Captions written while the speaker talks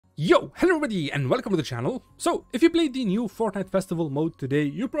Yo, hello everybody and welcome to the channel. So, if you played the new Fortnite Festival mode today,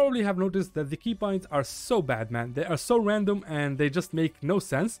 you probably have noticed that the keybinds are so bad, man. They are so random and they just make no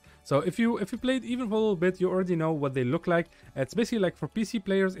sense. So if you played even for a little bit, you already know what they look like. It's basically like for PC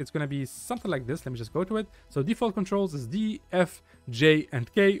players, it's gonna be something like this. Let me just go to it. So default controls is D, F, J,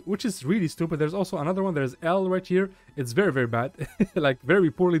 and K, which is really stupid. There's also another one, there's L right here. It's very, very bad, like very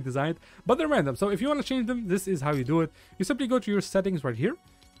poorly designed, but they're random. So if you want to change them, this is how you do it. You simply go to your settings right here.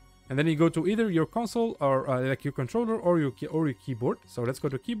 And then you go to either your console or like your controller or your keyboard. So let's go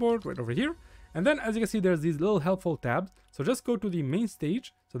to keyboard right over here. And then as you can see, there's these little helpful tabs. So just go to the main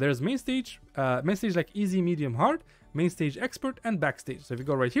stage. So there's main stage like easy, medium, hard, main stage, expert, and backstage. So if you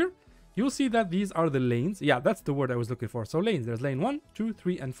go right here, you'll see that these are the lanes. Yeah, that's the word I was looking for. So lanes, there's lane 1, 2,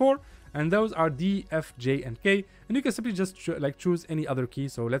 3, and 4. And those are D, F, J, and K. And you can simply just choose any other key.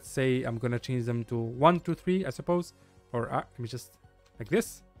 So let's say I'm going to change them to 1, 2, 3, I suppose. Or let me just like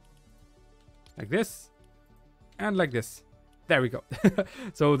this. Like this and like this. There we go.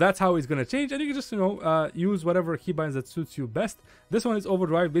 So that's how it's gonna change, and you can just use whatever keybinds that suits you best. This one is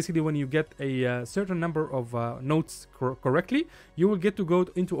overdrive. Basically, when you get a certain number of notes correctly, you will get to go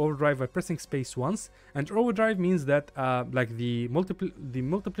into overdrive by pressing space once. And overdrive means that like the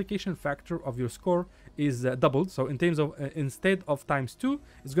multiplication factor of your score is doubled. So in terms of instead of ×2,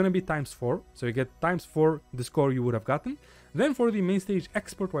 it's gonna be ×4. So you get ×4 the score you would have gotten. Then for the main stage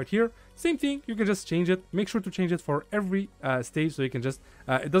export right here, same thing. You can just change it. Make sure to change it for every stage, so you can just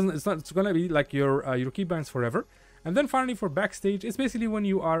it's gonna be like your keybinds forever. And then finally for backstage, it's basically when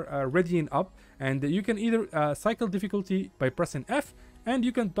you are readying up, and you can either cycle difficulty by pressing F, and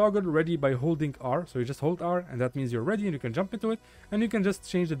you can toggle ready by holding R. So you just hold R, and that means you're ready, and you can jump into it, and you can just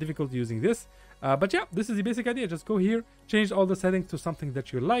change the difficulty using this. But yeah, this is the basic idea. Just go here, change all the settings to something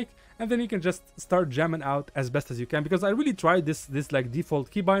that you like, and then you can just start jamming out as best as you can. Because I really tried this like default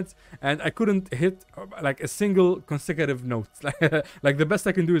keybinds, and I couldn't hit like a single consecutive note. Like the best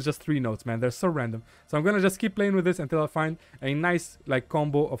I can do is just 3 notes, man. They're so random. So I'm gonna just keep playing with this until I find a nice like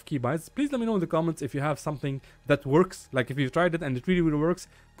combo of keybinds. Please let me know in the comments if you have something that works. Like if you've tried it and it really works,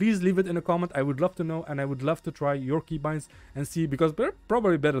 please leave it in a comment. I would love to know, and I would love to try your keybinds and see, because they're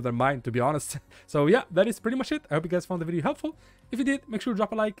probably better than mine, to be honest. So yeah, that is pretty much it. I hope you guys found the video helpful. If you did, make sure to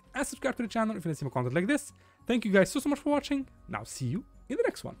drop a like and subscribe to the channel if you want to see more content like this. Thank you guys so much for watching. Now see you in the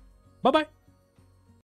next one. Bye bye.